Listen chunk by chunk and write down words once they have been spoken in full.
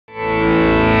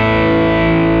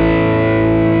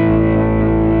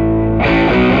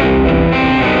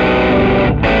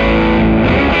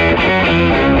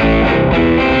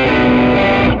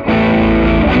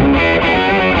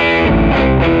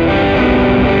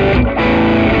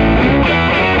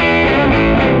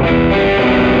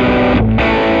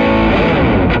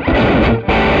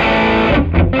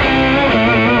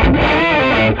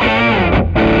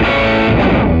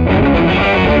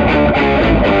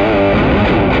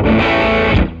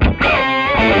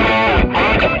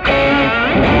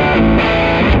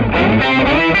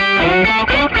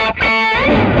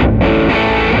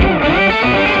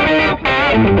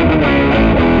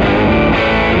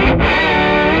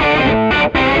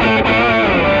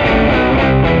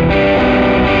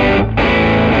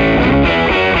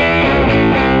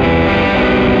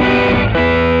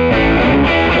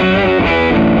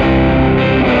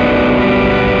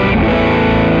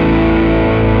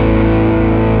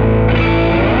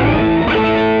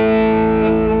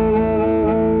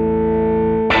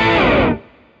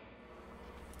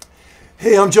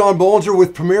Hey, I'm John Bollinger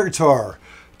with Premier Guitar.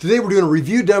 Today we're doing a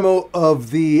review demo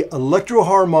of the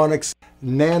Electro-Harmonix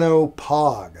Nano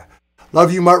POG. A lot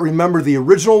of you might remember the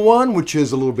original one, which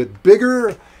is a little bit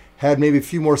bigger, had maybe a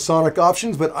few more sonic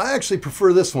options, but I actually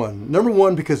prefer this one. Number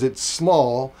one, because it's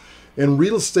small, and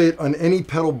real estate on any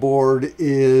pedal board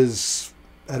is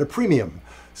at a premium.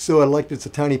 So I liked it's a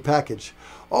tiny package.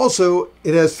 Also,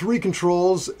 it has 3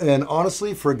 controls, and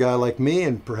honestly, for a guy like me,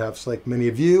 and perhaps like many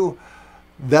of you,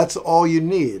 that's all you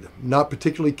need. Not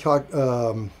particularly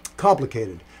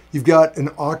complicated. You've got an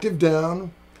octave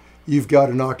down, you've got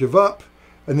an octave up,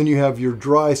 and then you have your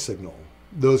dry signal,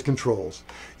 those controls.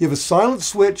 You have a silent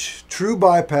switch, true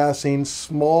bypassing,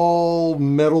 small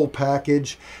metal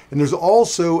package, and there's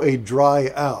also a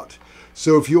dry out.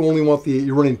 So if you only want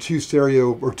you're running 2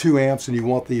 stereo or 2 amps and you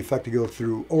want the effect to go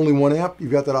through only 1 amp,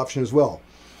 you've got that option as well.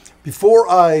 Before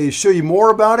I show you more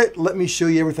about it, let me show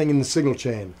you everything in the signal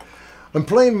chain. I'm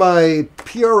playing my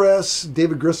PRS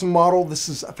David Grissom model.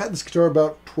 I've had this guitar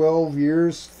about 12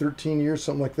 years, 13 years,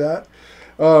 something like that.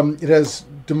 It has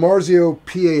DiMarzio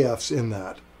PAFs in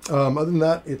that. Other than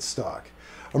that, it's stock.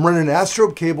 I'm running an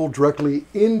Astrobe cable directly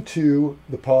into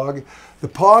the POG. The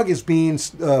POG is being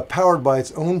powered by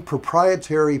its own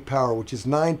proprietary power, which is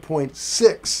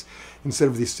 9.6 instead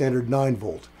of the standard 9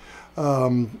 volt.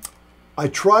 I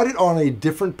tried it on a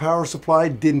different power supply,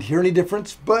 didn't hear any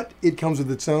difference, but it comes with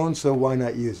its own, so why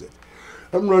not use it?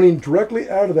 I'm running directly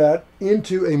out of that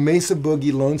into a Mesa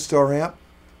Boogie Lone Star amp.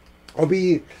 I'm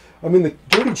in the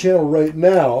dirty channel right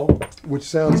now, which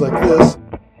sounds like this,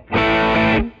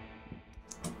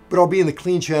 but I'll be in the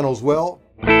clean channel as well.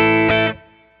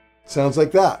 Sounds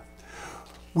like that.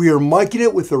 We are micing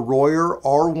it with the Royer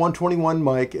R121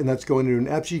 mic, and that's going into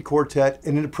an FG Quartet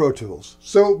and into Pro Tools.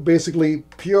 So basically,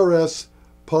 PRS,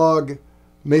 POG,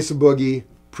 Mesa Boogie,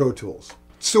 Pro Tools.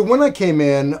 So when I came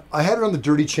in, I had it on the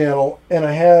dirty channel, and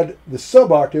I had the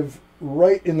sub octave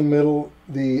right in the middle,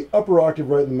 the upper octave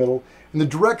right in the middle, and the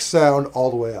direct sound all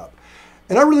the way up.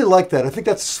 And I really like that. I think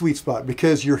that's a sweet spot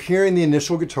because you're hearing the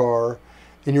initial guitar,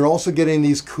 and you're also getting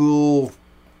these cool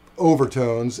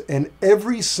overtones, and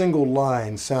every single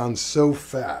line sounds so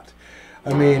fat.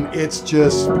 I mean, it's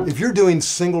just, if you're doing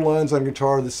single lines on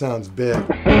guitar, this sounds big.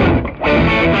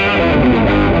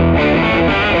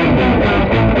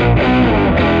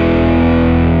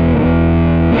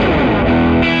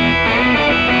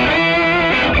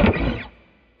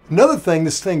 Another thing,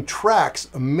 this thing tracks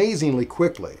amazingly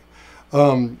quickly.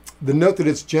 The note that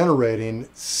it's generating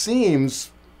seems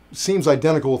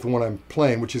identical with the one I'm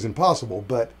playing, which is impossible,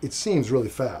 but it seems really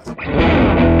fast.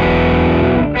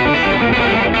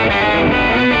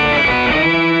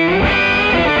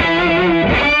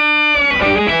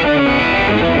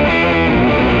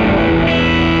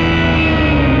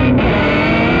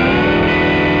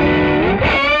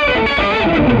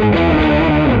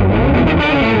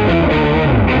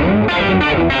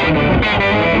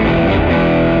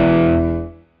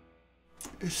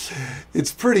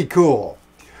 It's pretty cool.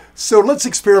 So let's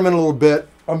experiment a little bit.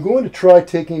 I'm going to try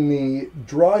taking the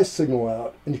dry signal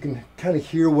out, and you can kind of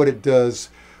hear what it does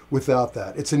without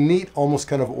that. It's a neat, almost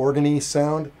kind of organ-y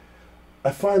sound. I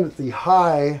find that the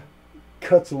high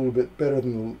cuts a little bit better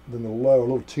than the low, a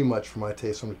little too much for my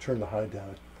taste, so I'm going to turn the high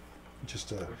down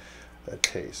just a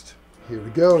taste. Here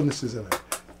we go, and this is in a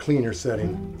cleaner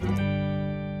setting.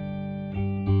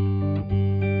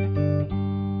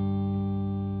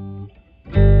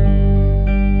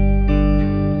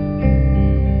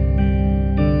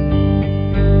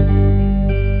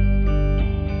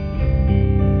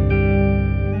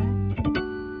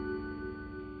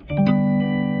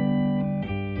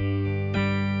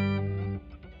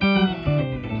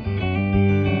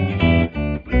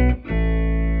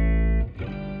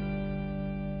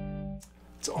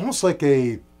 It's almost like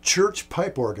a church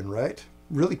pipe organ, right?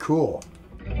 Really cool.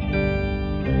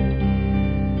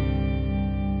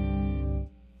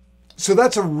 So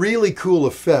that's a really cool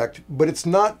effect, but it's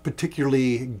not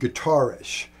particularly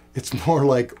guitarish. It's more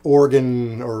like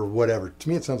organ or whatever. To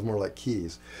me, it sounds more like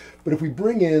keys. But if we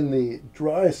bring in the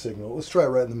dry signal, let's try it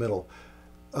right in the middle,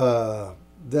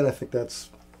 then I think that's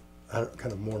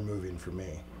kind of more moving for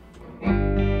me.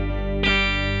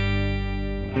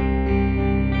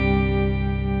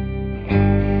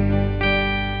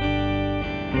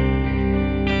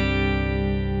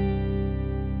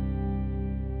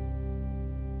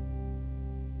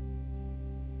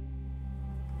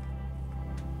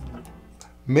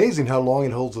 Amazing how long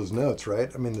it holds those notes, right?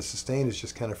 I mean, the sustain is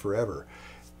just kind of forever.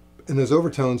 And those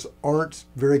overtones aren't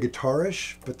very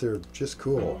guitarish, but they're just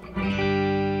cool.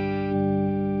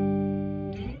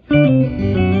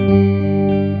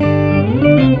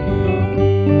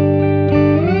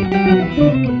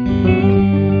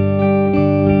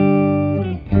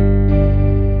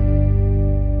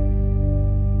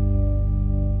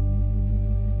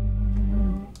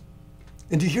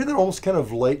 And do you hear that almost kind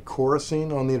of light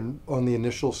chorusing on the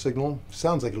initial signal?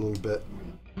 Sounds like it a little bit.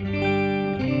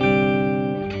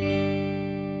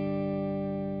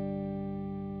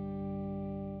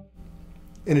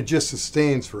 And it just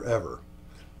sustains forever.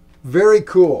 Very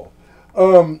cool.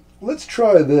 Let's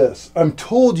try this. I'm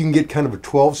told you can get kind of a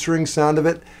 12-string sound of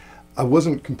it. I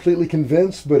wasn't completely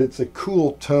convinced, but it's a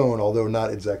cool tone, although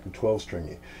not exactly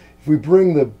 12-stringy. If we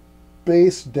bring the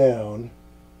bass down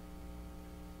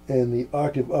and the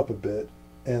octave up a bit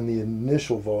and the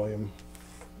initial volume,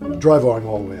 dry volume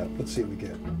all the way up, let's see what we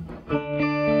get.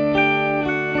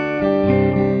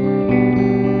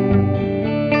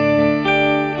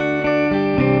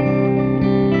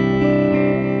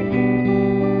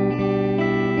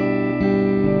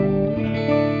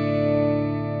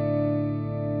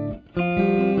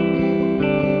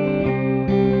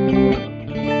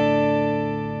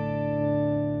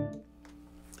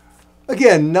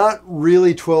 Again, not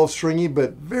really 12-stringy,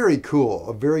 but very cool.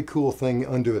 A very cool thing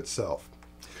unto itself.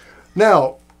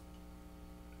 Now,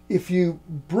 if you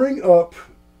bring up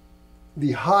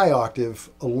the high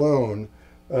octave alone,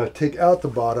 take out the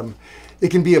bottom, it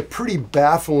can be a pretty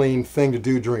baffling thing to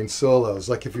do during solos.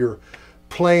 Like if you're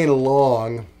playing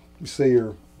along, say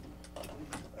you're,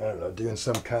 I don't know, doing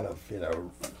some kind of, you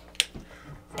know,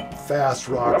 fast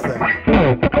rock thing.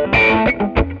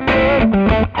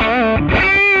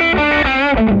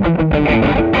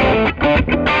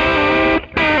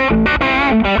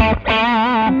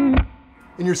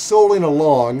 And you're soloing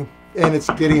along, and it's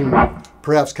getting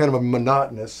perhaps kind of a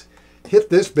monotonous. Hit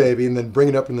this baby and then bring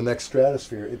it up in the next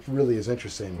stratosphere. It really is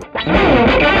interesting.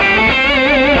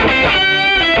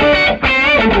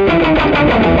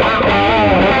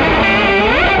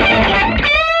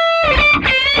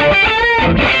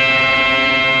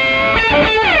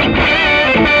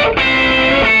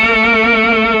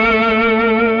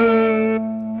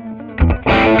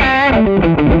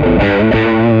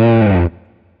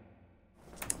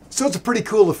 So it's a pretty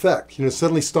cool effect. You know,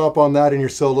 suddenly stomp on that in your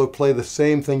solo, play the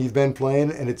same thing you've been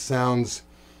playing, and it sounds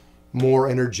more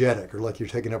energetic, or like you're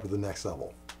taking it up to the next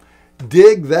level.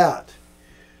 Dig that.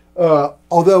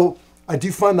 Although I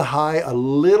do find the high a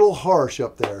little harsh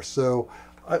up there, so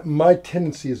my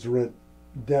tendency is to run it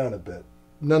down a bit.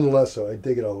 Nonetheless, though, I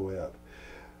dig it all the way up.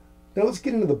 Now let's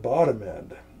get into the bottom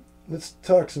end. Let's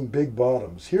talk some big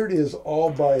bottoms. Here it is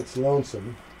all by its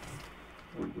lonesome.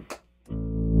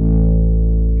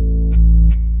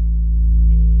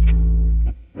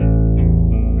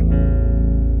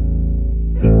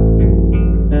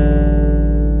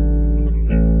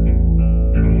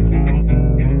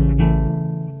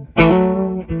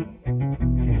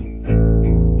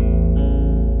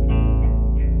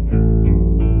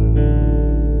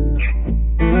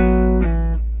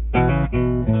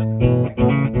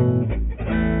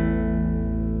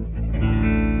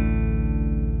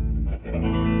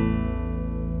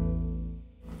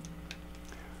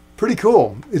 Pretty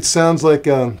cool. It sounds like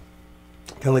kind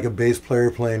of like a bass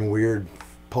player playing weird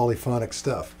polyphonic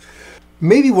stuff.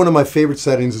 Maybe one of my favorite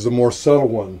settings is a more subtle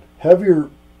one. Have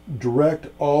your direct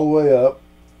all the way up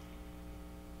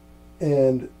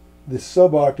and the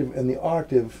sub-octave and the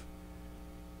octave,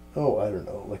 oh, I don't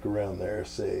know, like around there,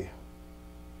 say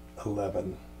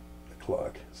 11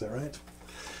 o'clock. Is that right?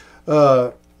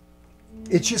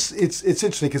 It's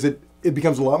interesting because it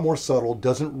becomes a lot more subtle,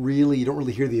 you don't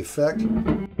really hear the effect.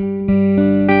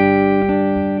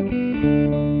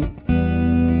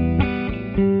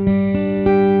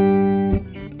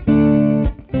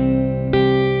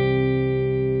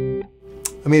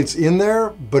 I mean, it's in there,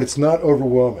 but it's not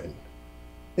overwhelming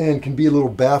and can be a little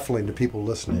baffling to people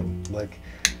listening. Like,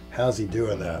 how's he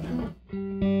doing that?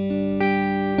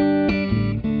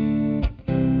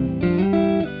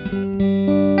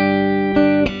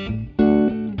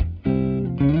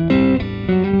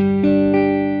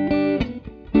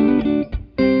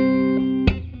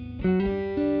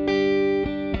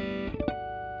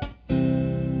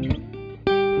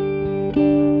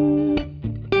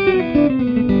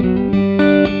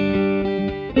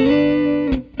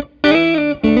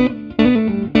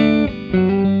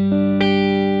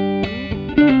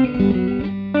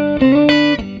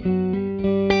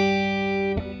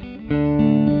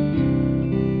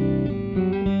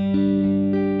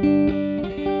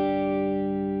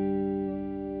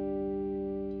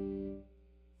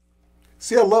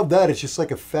 See, I love that. It's just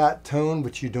like a fat tone,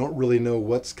 but you don't really know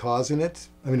what's causing it.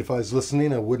 I mean, if I was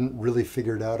listening, I wouldn't really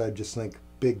figure it out. I'd just think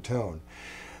big tone.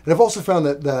 And I've also found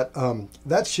that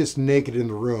that's just naked in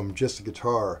the room, just a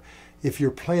guitar. If you're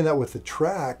playing that with the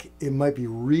track, it might be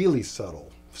really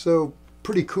subtle. So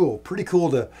pretty cool. Pretty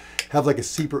cool to have like a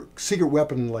secret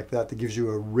weapon like that gives you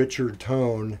a richer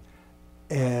tone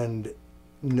and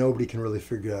nobody can really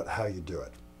figure out how you do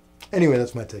it. Anyway,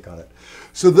 that's my take on it.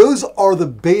 So those are the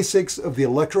basics of the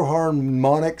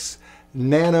Electro-Harmonix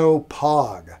Nano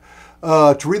POG.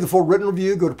 To read the full written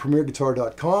review, go to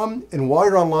premierguitar.com. And while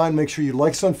you're online, make sure you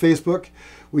like us on Facebook.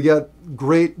 We got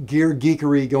great gear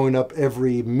geekery going up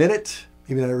every minute,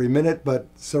 maybe not every minute, but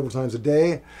several times a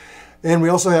day. And we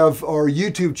also have our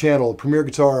YouTube channel, Premier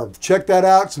Guitar. Check that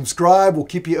out, subscribe. We'll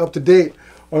keep you up to date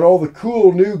on all the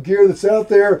cool new gear that's out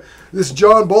there. This is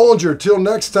John Bollinger. Till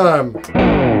next time.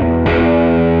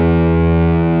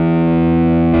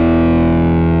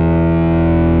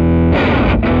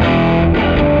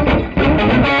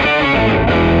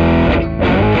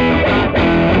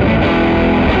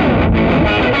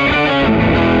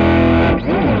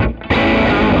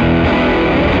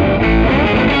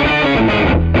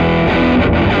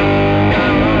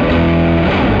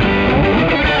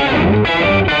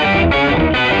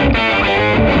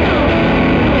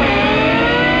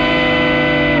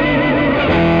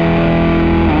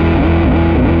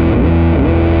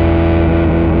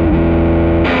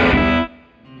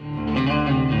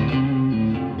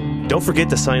 Don't forget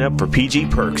to sign up for PG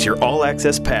Perks, your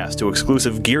all-access pass to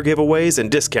exclusive gear giveaways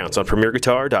and discounts on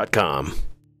PremierGuitar.com.